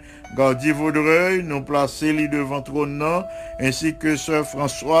ancien Gardi Vaudreuil, nous placer lui devant trône, ainsi que sœur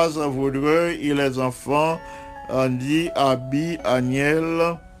Françoise Vaudreuil et les enfants Andy, Abi,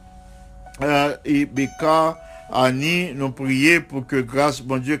 Aniel et Becca, Annie, nous prier pour que grâce,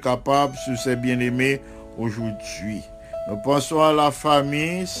 bon Dieu, capable sur ses bien-aimés aujourd'hui. Nous pensons à la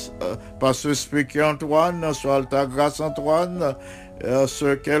famille, pasteur Spéquet Antoine, sur Alta Grâce Antoine,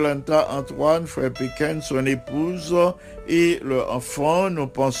 Sœur Kelenta Antoine, frère Pékin, son épouse et leur enfant. Nous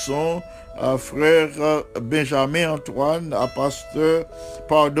pensons à frère Benjamin Antoine, à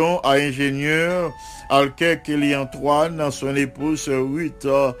à ingénieur Alker Kelly Antoine, son épouse Ruth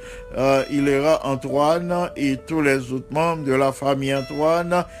Hilera Antoine et tous les autres membres de la famille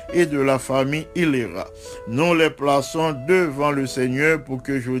Antoine et de la famille Hilera. Nous les plaçons devant le Seigneur pour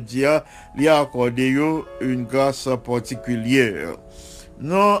que Jodia lui accorde une grâce particulière.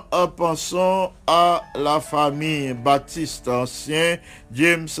 Nous pensons à la famille Baptiste ancien,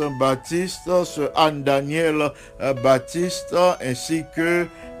 James Baptiste, Anne Daniel Baptiste, ainsi que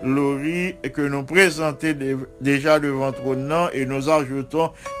Laurie, que nous présentons déjà devant trône, et nous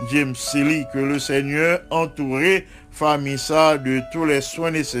ajoutons James Silly, que le Seigneur entouré famille ça de tous les soins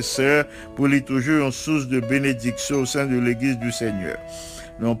nécessaires pour lui toujours une source de bénédiction au sein de l'Église du Seigneur.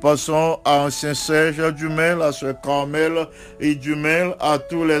 Nous passons à ancien Serge Dumel, à sœur Carmel et Dumel, à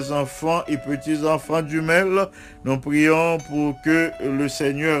tous les enfants et petits-enfants Dumel. Nous prions pour que le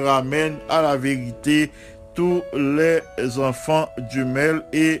Seigneur ramène à la vérité tous les enfants Dumel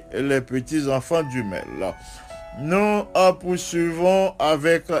et les petits-enfants Dumel. Nous poursuivons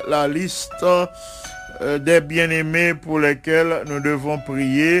avec la liste des bien-aimés pour lesquels nous devons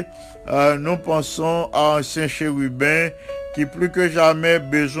prier. Nous pensons à ancien chérubin qui plus que jamais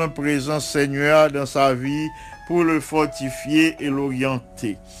besoin présent Seigneur dans sa vie pour le fortifier et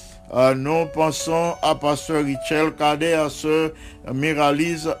l'orienter. Nous pensons à pasteur Richel Cadet, à sœur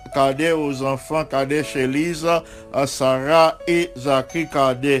Miralise Cadet, aux enfants Cadet Chélise, à Sarah et Zachary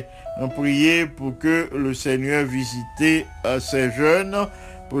Cadet. Nous prions pour que le Seigneur visite ces jeunes,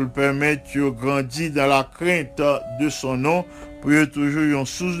 pour le permettre de grandir dans la crainte de son nom, pour toujours une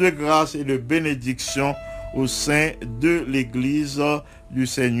source de grâce et de bénédiction au sein de l'Église du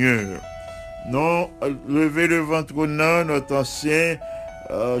Seigneur. Nous levons devant trône notre ancien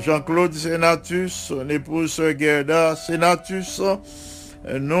Jean-Claude Sénatus, son épouse Gerda Sénatus.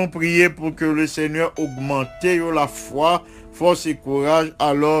 Nous prions pour que le Seigneur augmente la foi, force et courage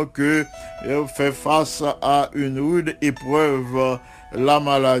alors que fait face à une rude épreuve, la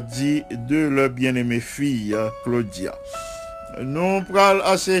maladie de leur bien-aimée fille Claudia. Nous prenons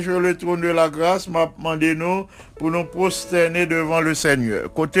à séjour le trône de la grâce, m'a demandé nous pour nous prosterner devant le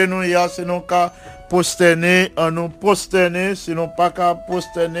Seigneur. Côté nous, il y a, c'est non qu'à prosterner, en nous prosterner, sinon pas qu'à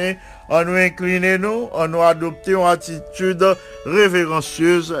prosterner, en nous incliner nous, en nous adopter une attitude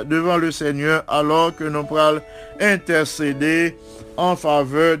révérencieuse devant le Seigneur, alors que nous prenons intercéder en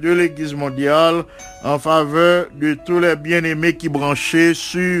faveur de l'Église mondiale, en faveur de tous les bien-aimés qui branchaient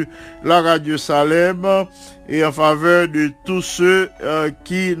sur la radio Salem et en faveur de tous ceux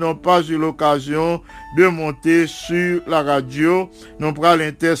qui n'ont pas eu l'occasion de monter sur la radio. Nous pourrons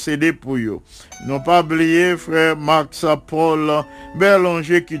l'intercéder pour eux. N'ont pas oublié frère Max Paul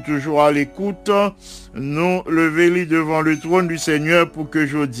Berlanger qui est toujours à l'écoute. Nous lever devant le trône du Seigneur pour que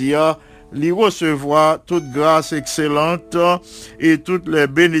Jodia lui recevoir toute grâce excellente et toutes les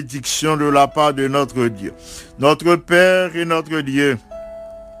bénédictions de la part de notre Dieu. Notre Père et notre Dieu,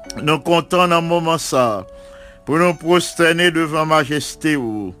 nous comptons dans un moment ça pour nous prosterner devant majesté.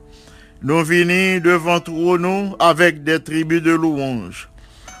 Nous venons devant trône avec des tribus de louanges,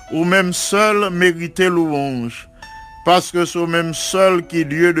 ou même seul mériter louange, parce que c'est même seul qui est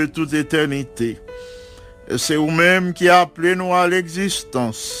Dieu de toute éternité. C'est vous-même qui appelez nous à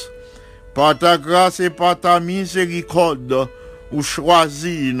l'existence. Par ta grâce et par ta miséricorde, ou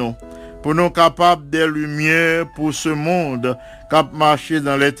choisis nous pour nous capables des lumières pour ce monde qui a marché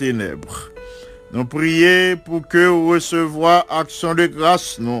dans les ténèbres. Nous prions pour que vous recevoir action de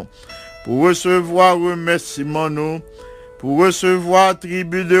grâce nous, pour recevoir remerciement nous, pour recevoir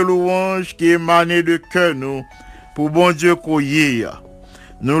tribu de louange qui émane de cœur nous, pour bon Dieu qu'on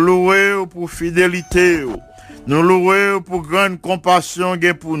nous louons pour fidélité, nous louons pour grande compassion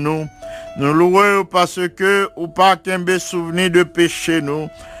pour nous. Nous louons parce que ou pas qu'un souvenir de péché nous,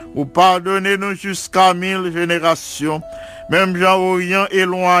 ou pardonnez nous jusqu'à 1000 générations. Même Jean-Orient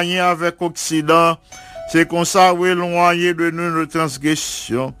éloigné avec Occident, c'est comme ça ou éloigné de nous nos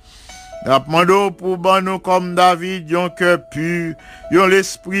transgressions. Nous pour nous comme David, yon cœur pur, yon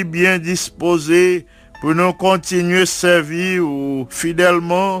l'esprit bien disposé, pour nous continuer servir ou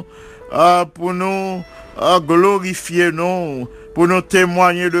fidèlement, pour nous glorifier nous, pour nous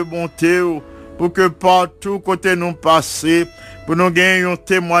témoigner de bonté, pour que partout côté nous passer, pour nous gagner un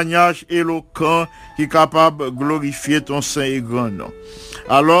témoignage éloquent qui est capable de glorifier ton saint et grand nom.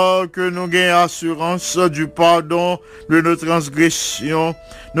 Alors que nous gagnons assurance du pardon de nos transgressions,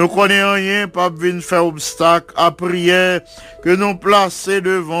 nous connaissons rien, pas venir faire obstacle à prière que nous placer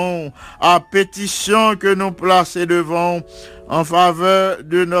devant, à pétition que nous placer devant, en faveur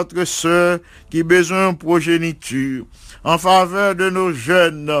de notre sœur qui a besoin de progéniture, en faveur de nos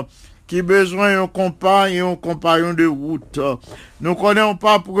jeunes qui ont besoin d'un compagne et un compagnon de route. Nous ne connaissons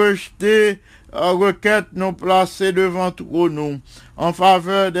pas projeter requête nous placer devant nous, en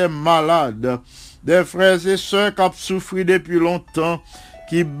faveur des malades, des frères et sœurs qui ont souffert depuis longtemps,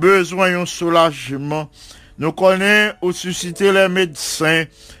 qui ont besoin d'un soulagement. Nous connaissons ou susciter les médecins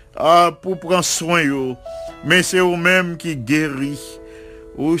pour prendre soin d'eux, mais c'est eux-mêmes qui guérissent.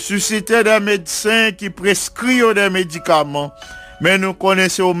 Ou susciter des médecins qui prescrivent des médicaments, mais nous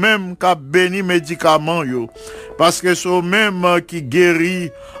connaissons même qui béni médicaments yo, parce que c'est eux-mêmes qui guérit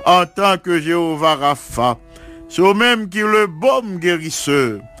en tant que Jéhovah Rapha. C'est eux-mêmes qui le bon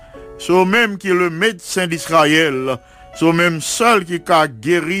guérisseur. C'est eux-mêmes qui le médecin d'Israël. C'est eux-mêmes seul qui a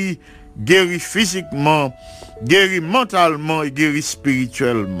guéri physiquement, guéri mentalement et guéri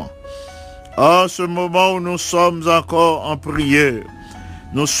spirituellement. En ce moment où nous sommes encore en prière,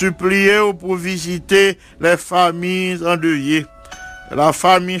 nous supplions pour visiter les familles endeuillées, la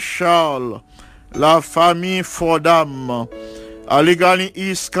famille Charles, la famille Fordham, Allegheny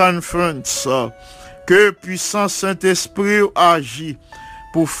East Conference, que puissant Saint-Esprit agit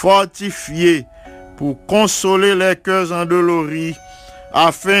pour fortifier, pour consoler les cœurs endoloris,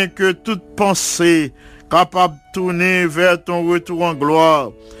 afin que toute pensée capable de tourner vers ton retour en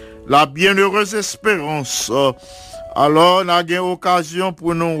gloire, la bienheureuse espérance. Alors, nous avons occasion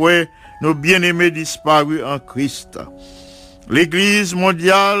pour nous, nos bien-aimés disparus en Christ. L'Église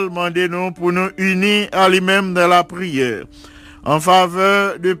mondiale demande pour nous unir à lui-même dans la prière, en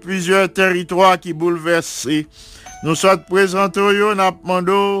faveur de plusieurs territoires qui bouleversés. Nous sommes présentons, nous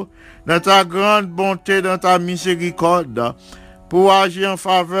demandons dans ta grande bonté, dans ta miséricorde, pour agir en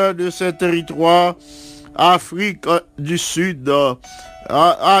faveur de ces territoires, Afrique du Sud,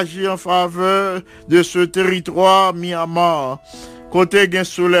 agir en faveur de ce territoire Myanmar, côté d'un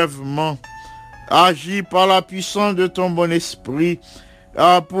soulèvement, agir par la puissance de ton bon esprit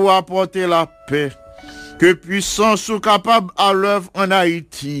pour apporter la paix, que puissance soit capable à l'œuvre en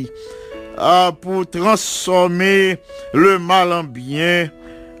Haïti, pour transformer le mal en bien,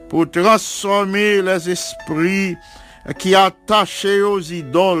 pour transformer les esprits qui attachés aux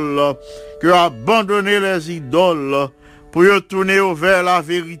idoles, qui abandonner les idoles, pour y tourner vers la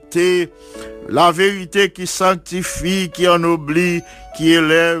vérité qui sanctifie, qui ennoblit, qui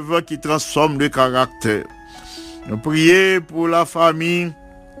élève, qui transforme le caractère. Nous prions pour la famille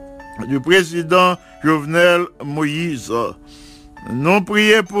du président Jovenel Moïse. Nous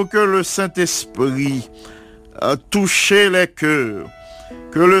prions pour que le Saint-Esprit touche les cœurs,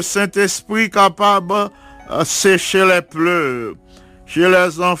 que le Saint-Esprit capable de sécher les pleurs chez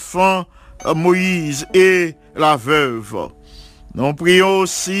les enfants Moïse et la veuve. Nous prions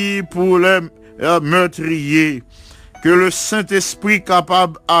aussi pour les meurtriers, que le Saint-Esprit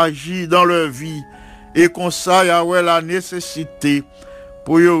capable d'agir dans leur vie et qu'on sache la nécessité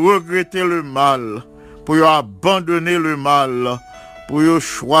pour regretter le mal, pour abandonner le mal, pour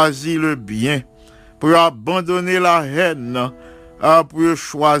choisir le bien, pour abandonner la haine, pour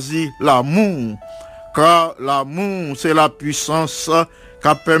choisir l'amour, car l'amour c'est la puissance qui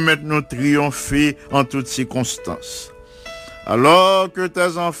permet de nous triompher en toutes circonstances. Alors que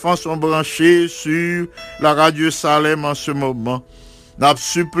tes enfants sont branchés sur la radio Salem en ce moment, nous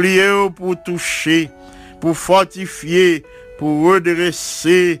supplions pour toucher, pour fortifier, pour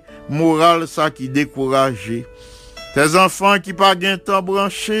redresser moral ça qui découragé. Tes enfants qui pas gain temps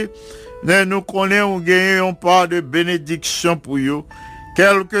branché, nous connaissons ou gagnons pas de bénédiction pour eux,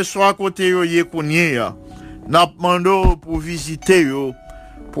 quel que soit côté yo yé kounye, nous demandons pour visiter eux,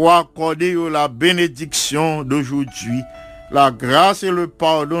 pour accorder la bénédiction d'aujourd'hui, la grâce et le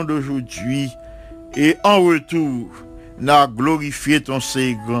pardon d'aujourd'hui, et en retour, nous glorifier ton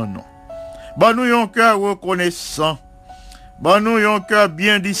Saint grand nom. Bon, nous avons un cœur reconnaissant, bon, nous avons un cœur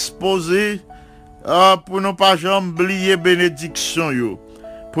bien disposé, pour ne pas jamais oublier bénédiction,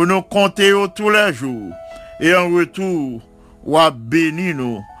 pour nous compter tous les jours, et en retour, ou à bénir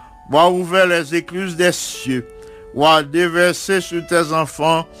nous, ou à ouvrir les écluses des cieux, ou à déverser sur tes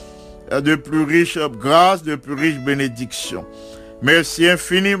enfants de plus riches grâces, de plus riches bénédictions. Merci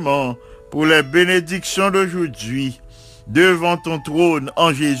infiniment pour les bénédictions d'aujourd'hui devant ton trône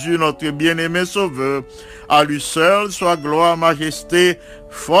en Jésus, notre bien-aimé Sauveur. À lui seul soit gloire, majesté,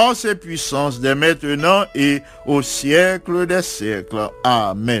 force et puissance dès maintenant et au siècle des siècles.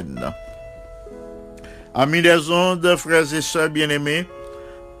 Amen. Amis des ondes, frères et sœurs bien-aimés,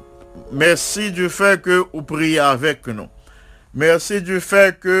 merci du fait que vous priez avec nous. Merci du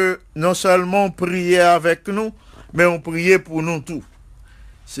fait que non seulement on priait avec nous, mais on priait pour nous tous.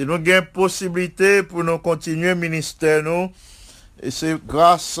 Si nous avons possibilité pour nous continuer le ministère, nous, et c'est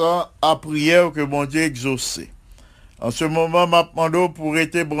grâce à la prière que mon Dieu exaucé. En ce moment, je demande pour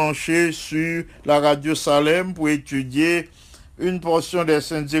être branché sur la radio Salem pour étudier une portion des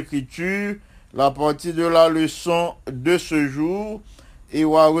Saintes Écritures, la partie de la leçon de ce jour, et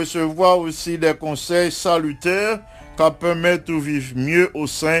on va recevoir aussi des conseils salutaires qui permettent de vivre mieux au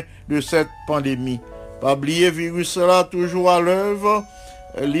sein de cette pandémie. Pas oublier le virus là toujours à l'œuvre,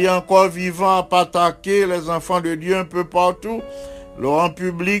 il est encore vivant à pas attaquer les enfants de Dieu un peu partout. En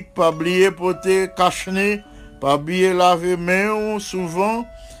public, pas oublier porter cache-nez, pas oublier laver mains souvent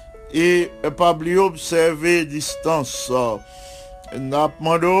et pas oublier observer distance. N'a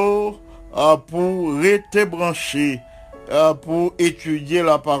demandé pour rester branché pour étudier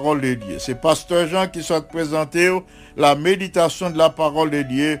la parole de Dieu. C'est Pasteur Jean qui souhaite présenter la méditation de la parole de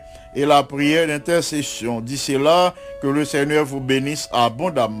Dieu et la prière d'intercession. D'ici là, que le Seigneur vous bénisse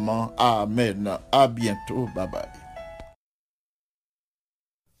abondamment. Amen. À bientôt. Bye bye.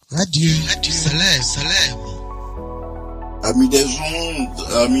 Radio Salem. Amis des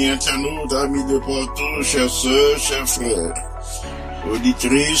ondes, amis internautes, amis de partout, chers sœurs, chers frères,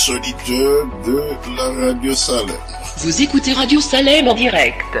 auditrices, auditeurs de la Radio Salem. Vous écoutez Radio Salem en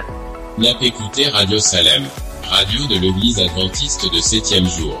direct. Écoutez Radio Salem, radio de l'église adventiste de 7e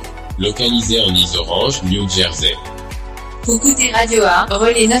jour, localisée en Isorange, New Jersey. Écoutez Radio A,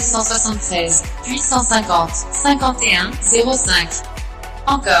 relais 973, puis 150, 51, 05.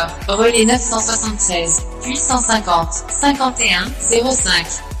 Encore, relais 973, puis 150, 51, 05.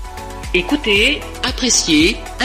 Écoutez, appréciez,